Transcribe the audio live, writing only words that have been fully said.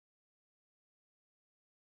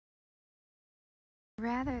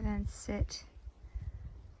Rather than sit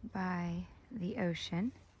by the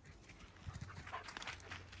ocean,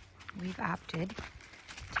 we've opted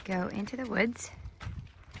to go into the woods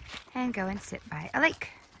and go and sit by a lake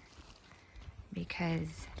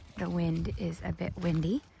because the wind is a bit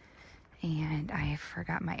windy and I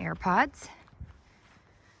forgot my AirPods.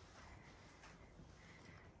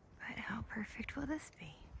 But how perfect will this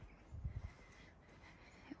be?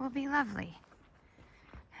 It will be lovely.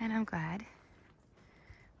 And I'm glad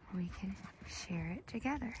we can share it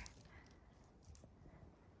together.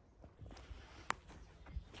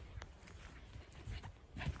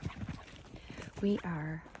 We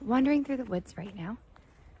are wandering through the woods right now.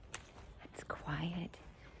 It's quiet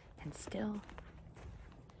and still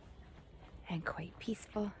and quite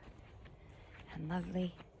peaceful and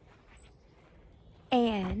lovely.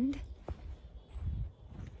 And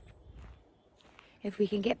if we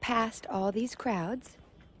can get past all these crowds,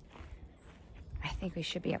 I think we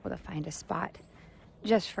should be able to find a spot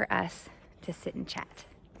just for us to sit and chat.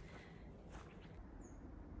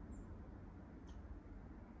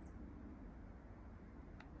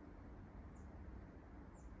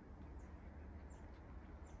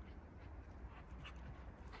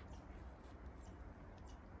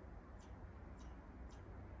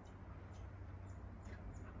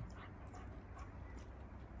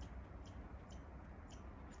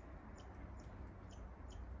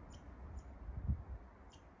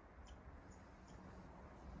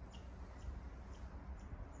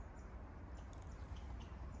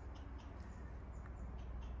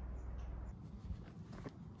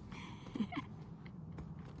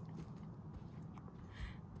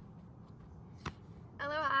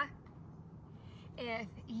 Aloha! If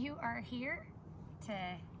you are here to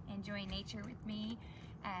enjoy nature with me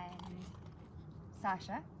and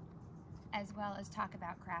Sasha, as well as talk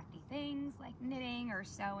about crafty things like knitting or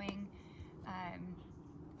sewing,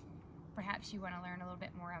 perhaps you want to learn a little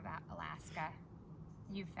bit more about Alaska,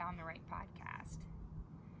 you've found the right podcast.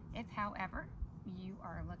 If, however, you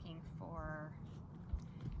are looking for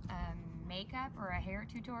makeup or a hair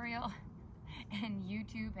tutorial and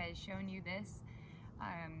YouTube has shown you this,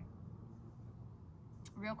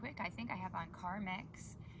 real quick, I think I have on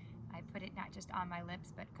Carmex. I put it not just on my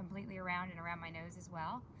lips, but completely around and around my nose as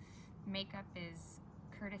well. Makeup is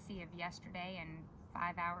courtesy of yesterday and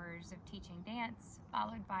 5 hours of teaching dance,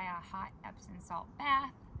 followed by a hot Epsom salt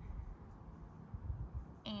bath.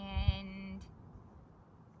 And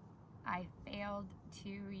I failed to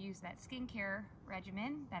use that skincare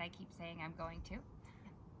regimen that I keep saying I'm going to.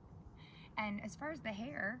 And as far as the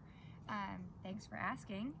hair, thanks for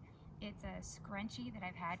asking. It's a scrunchie that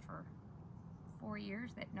I've had for 4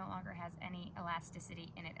 years that no longer has any elasticity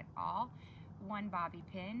in it at all. 1 bobby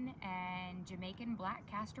pin and Jamaican black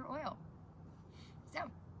castor oil. So,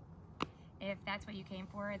 if that's what you came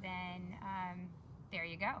for, then there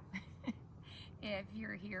you go. If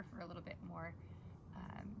you're here for a little bit more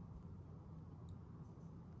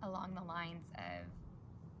along the lines of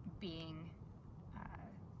being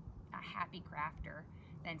a happy crafter,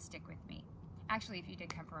 then stick with me. Actually, if you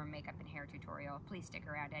did come for a makeup and hair tutorial, please stick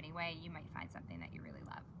around anyway. You might find something that you really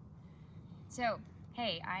love. So,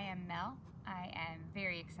 hey, I am Mel. I am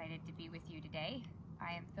very excited to be with you today.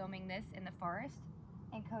 I am filming this in the forest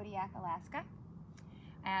in Kodiak, Alaska.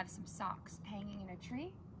 I have some socks hanging in a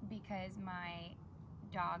tree because my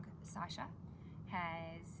dog, Sasha,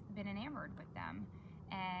 has been enamored with them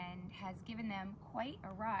and has given them quite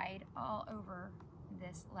a ride all over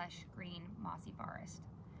this lush green mossy forest.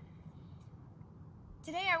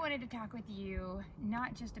 Today I wanted to talk with you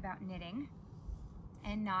not just about knitting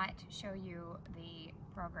and not show you the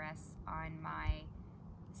progress on my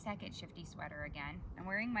second shifty sweater again. I'm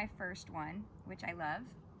wearing my first one, which I love.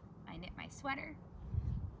 I knit my sweater,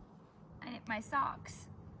 I knit my socks,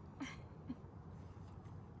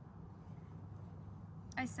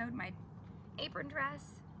 I sewed my apron dress,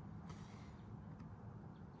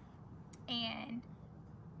 and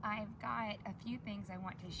I've got a few things I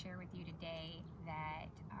want to share with you today that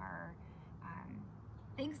are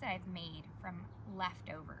things that I've made from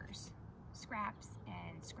leftovers, scraps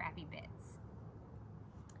and scrappy bits.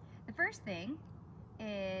 The first thing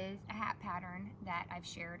is a hat pattern that I've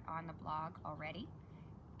shared on the blog already,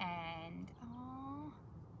 and oh,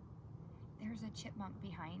 there's a chipmunk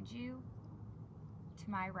behind you, to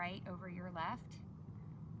my right over your left,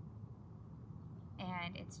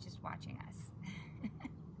 and it's just watching us.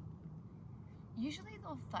 Usually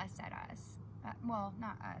they'll fuss at us. Well,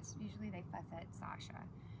 not us. Usually they fuss at Sasha.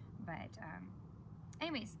 But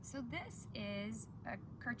anyways, so this is a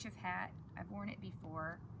kerchief hat. I've worn it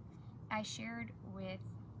before. I shared with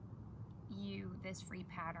you this free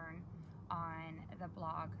pattern on the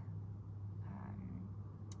blog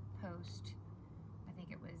post. I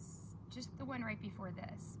think it was just the one right before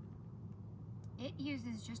this. It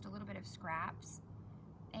uses just a little bit of scraps,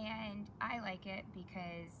 and I like it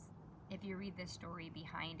because if you read the story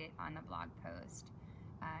behind it on the blog post,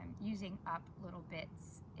 using up little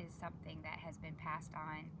bits is something that has been passed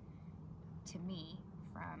on to me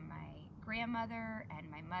from my grandmother and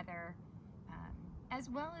my mother, as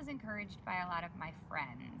well as encouraged by a lot of my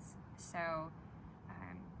friends. So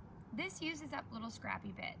this uses up little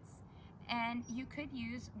scrappy bits, and you could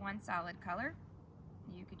use one solid color,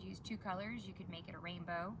 you could use two colors, you could make it a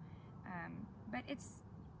rainbow, but it's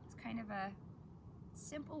kind of a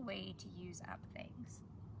simple way to use up things.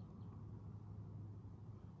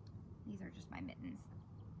 These are just my mittens.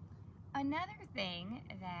 Another thing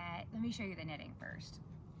that, let me show you the knitting first.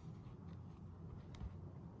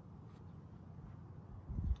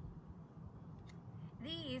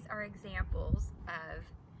 These are examples of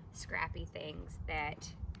scrappy things that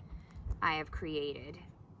I have created.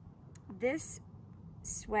 This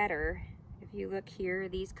sweater, if you look here,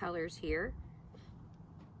 these colors here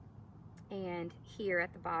and here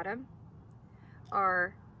at the bottom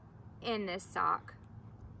are in this sock.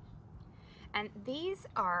 And these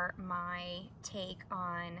are my take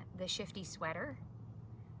on the Shifty sweater,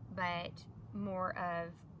 but more of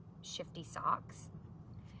Shifty socks.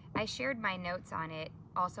 I shared my notes on it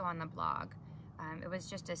also on the blog. It was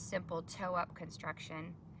just a simple toe-up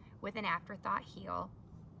construction with an afterthought heel,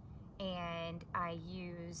 and I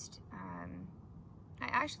used, I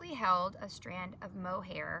actually held a strand of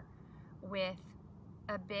mohair with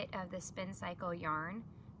a bit of the Spin Cycle yarn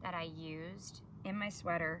that I used in my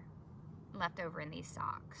sweater left over in these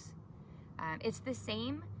socks. It's the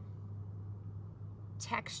same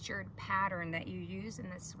textured pattern that you use in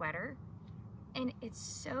the sweater, and it's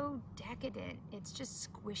so decadent. It's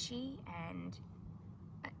just squishy, and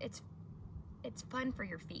it's fun for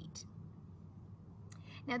your feet.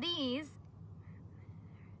 Now these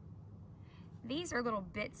are little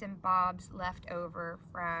bits and bobs left over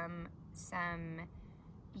from some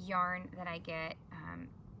yarn that I get.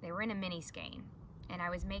 They were in a mini skein, and I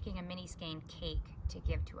was making a mini skein cake to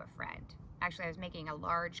give to a friend. Actually, I was making a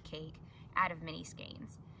large cake out of mini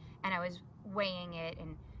skeins, and I was weighing it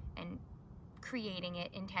and creating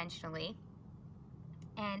it intentionally,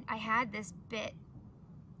 and I had this bit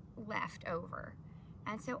left over.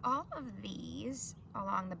 And so all of these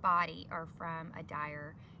along the body are from a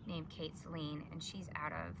dyer named Kate Celine, and she's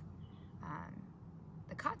out of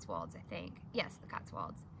the Cotswolds, I think. Yes, the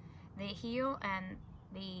Cotswolds. The heel and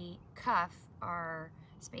the cuff are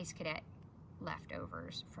Space Cadet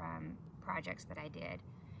leftovers from projects that I did.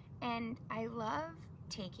 And I love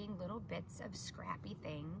taking little bits of scrappy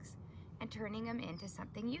things and turning them into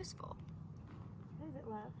something useful. What is it,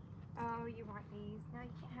 love? Oh, you want these? No,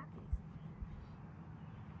 you can't have these.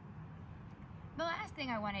 The last thing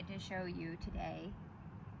I wanted to show you today,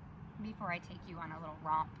 before I take you on a little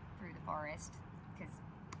romp through the forest, because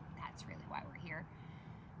that's really why we're here.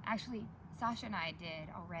 Actually, Sasha and I did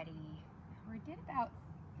about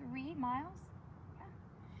 3 miles.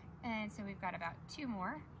 Yeah. And so we've got about 2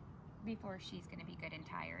 more before she's gonna be good and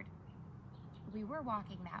tired. We were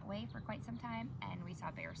walking that way for quite some time, and we saw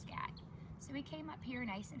bear scat. So we came up here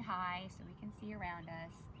nice and high so we can see around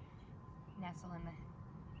us, nestle in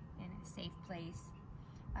a safe place.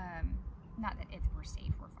 Not that if we're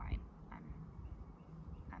safe, we're fine.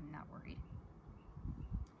 I'm not worried.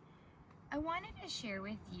 I wanted to share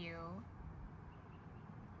with you,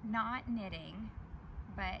 not knitting,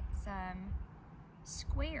 but some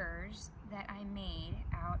squares that I made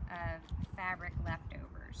out of fabric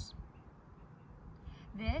leftovers.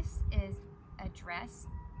 This is a dress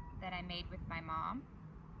that I made with my mom.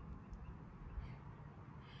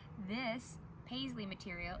 This paisley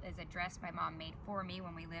material is a dress my mom made for me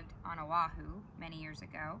when we lived on Oahu many years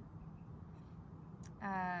ago.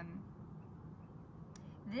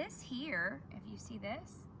 This here, if you see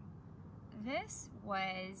this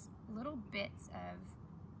was little bits of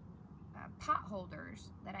pot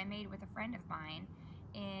holders that I made with a friend of mine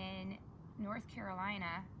in North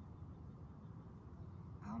Carolina.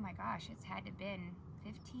 Oh my gosh, it's had to have been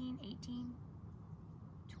 15, 18,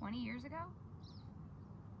 20 years ago.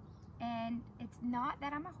 And it's not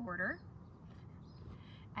that I'm a hoarder.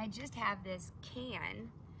 I just have this can.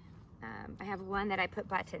 I have one that I put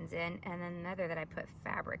buttons in, and then another that I put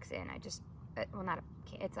fabrics in. Well, not a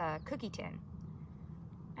can, it's a cookie tin.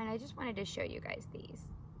 And I just wanted to show you guys these.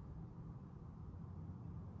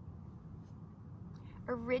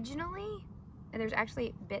 Originally, and there's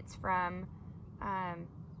actually bits from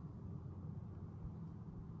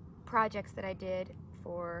projects that I did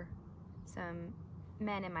for some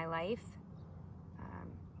men in my life.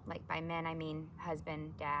 Like by men, I mean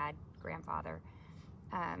husband, dad, grandfather.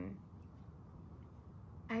 I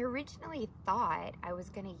originally thought I was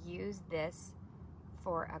going to use this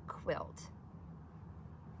for a quilt.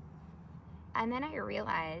 And then I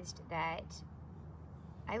realized that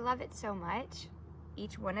I love it so much,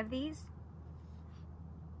 each one of these,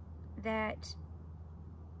 that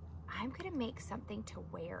I'm going to make something to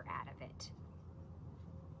wear out of it.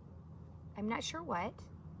 I'm not sure what.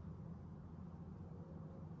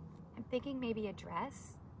 I'm thinking maybe a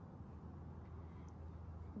dress.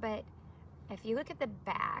 But if you look at the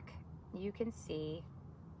back, you can see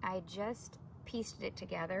I just pieced it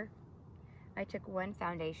together. I took one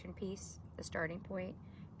foundation piece, the starting point,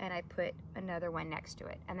 and I put another one next to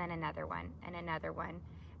it, and then another one, and another one.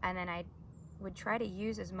 And then I would try to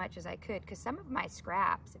use as much as I could, because some of my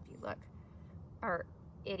scraps, if you look, are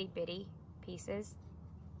itty bitty pieces.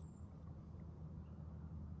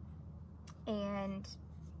 And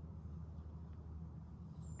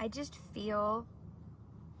I just feel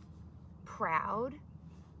proud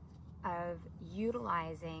of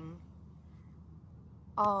utilizing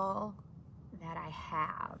all that I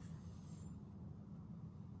have.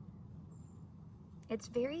 It's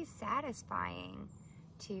very satisfying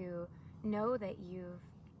to know that you've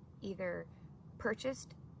either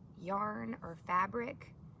purchased yarn or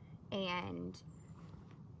fabric,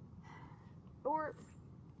 or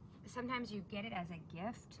sometimes you get it as a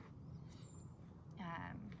gift.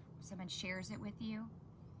 Someone shares it with you,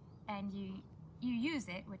 and you use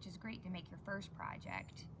it, which is great to make your first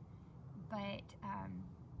project, but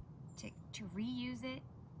to reuse it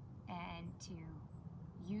and to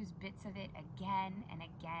use bits of it again and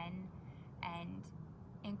again and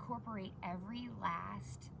incorporate every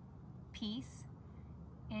last piece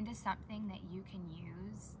into something that you can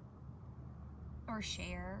use or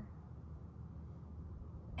share.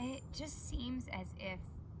 It just seems as if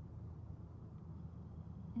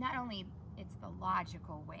not only it's the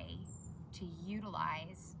logical way to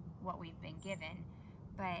utilize what we've been given,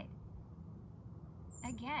 but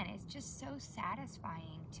again, it's just so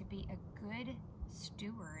satisfying to be a good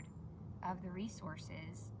steward of the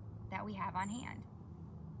resources that we have on hand.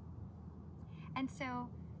 And so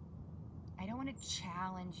I don't want to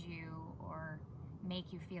challenge you or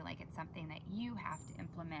make you feel like it's something that you have to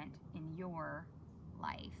implement in your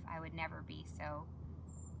life. I would never be so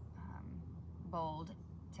bold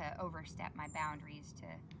to overstep my boundaries to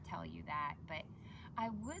tell you that, but I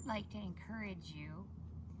would like to encourage you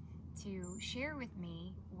to share with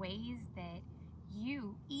me ways that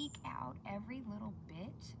you eke out every little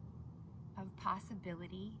bit of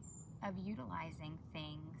possibility of utilizing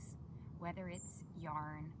things, whether it's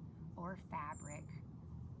yarn or fabric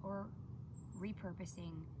or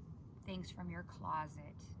repurposing things from your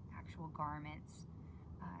closet, actual garments.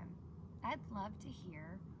 I'd love to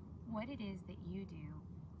hear what it is that you do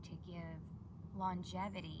to give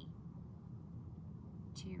longevity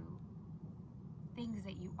to things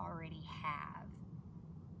that you already have.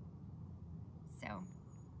 So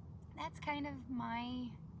that's kind of my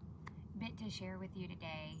bit to share with you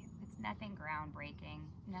today. It's nothing groundbreaking,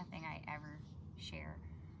 nothing I ever share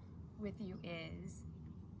with you is.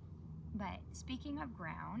 But speaking of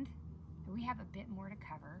ground, we have a bit more to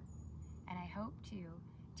cover, and I hope to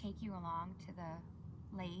take you along to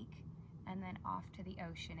the lake and then off to the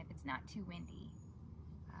ocean if it's not too windy.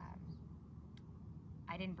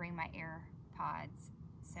 I didn't bring my AirPods,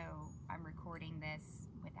 so I'm recording this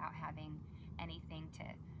without having anything to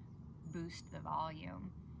boost the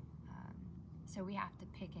volume. So we have to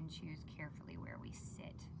pick and choose carefully where we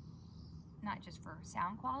sit, not just for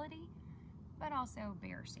sound quality, but also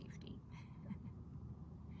bear safety.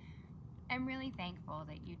 I'm really thankful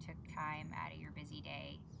that you took time out of your busy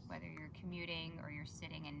day, whether you're commuting or you're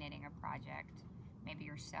sitting and knitting a project, maybe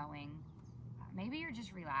you're sewing, maybe you're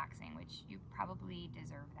just relaxing, which you probably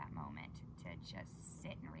deserve that moment to just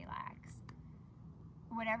sit and relax.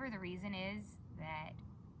 Whatever the reason is that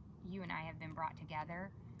you and I have been brought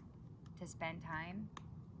together to spend time,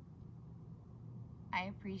 I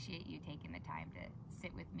appreciate you taking the time to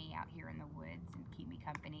sit with me out here in the woods and keep me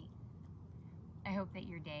company. I hope that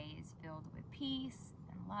your day is filled with peace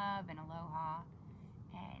and love and aloha,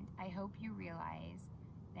 and I hope you realize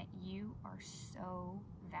that you are so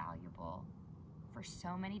valuable for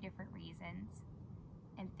so many different reasons,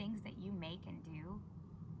 and things that you make and do,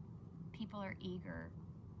 people are eager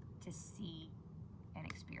to see and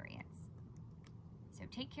experience. So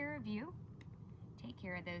take care of you, take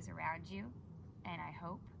care of those around you, and I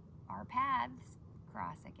hope our paths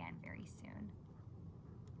cross again very soon.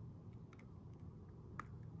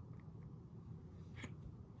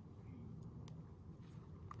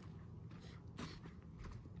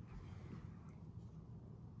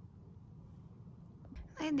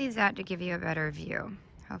 slide these out to give you a better view.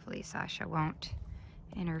 Hopefully Sasha won't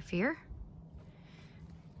interfere.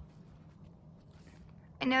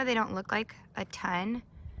 I know they don't look like a ton,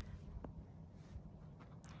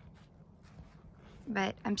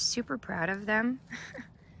 but I'm super proud of them.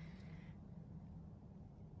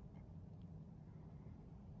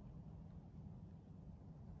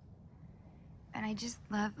 And I just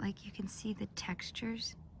love, like, you can see the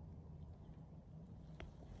textures.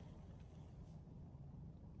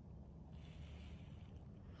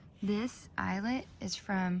 This eyelet is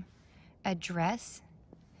from a dress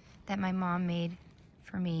that my mom made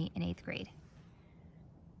for me in 8th grade.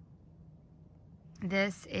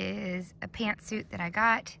 This is a pantsuit that I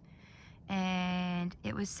got, and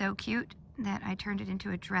it was so cute that I turned it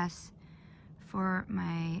into a dress for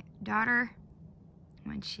my daughter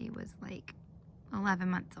when she was like 11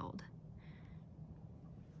 months old.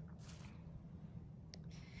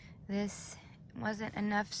 This wasn't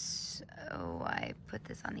enough, so I put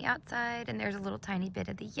this on the outside, and there's a little tiny bit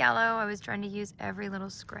of the yellow. I was trying to use every little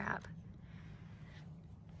scrap.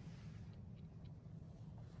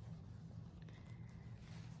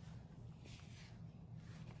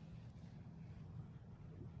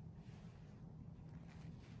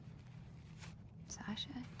 Sasha,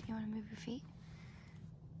 do you want to move your feet?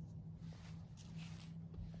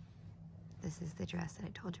 This is the dress that I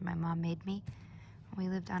told you my mom made me when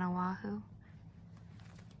we lived on Oahu.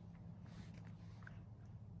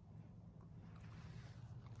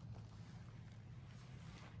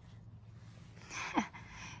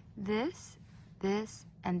 This,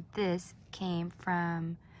 and this came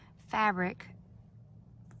from fabric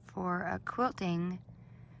for a quilting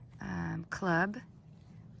club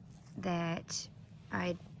that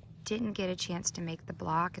I didn't get a chance to make the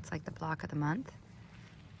block. It's like the block of the month.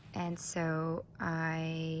 And so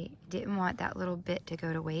I didn't want that little bit to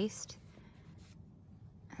go to waste.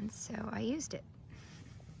 And so I used it.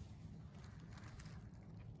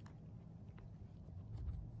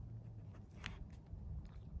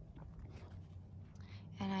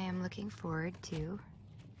 And I am looking forward to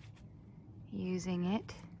using it.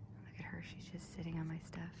 Look at her, she's just sitting on my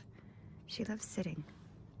stuff. She loves sitting.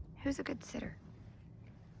 Who's a good sitter?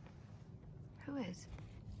 Who is?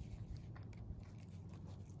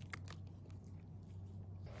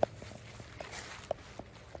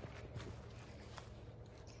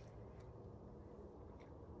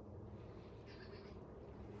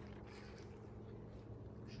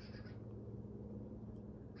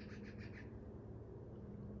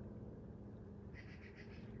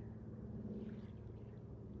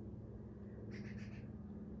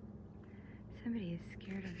 Somebody is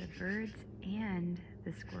scared of the birds and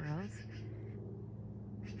the squirrels.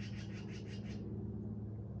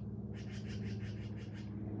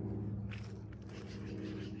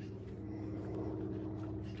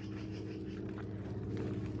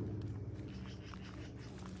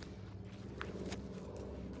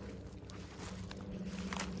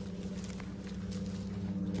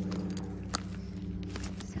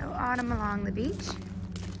 So autumn along the beach.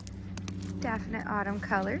 Definite autumn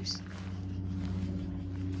colors.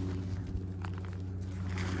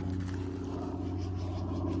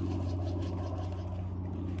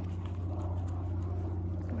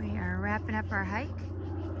 Wrapping up our hike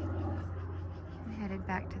and headed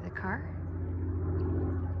back to the car.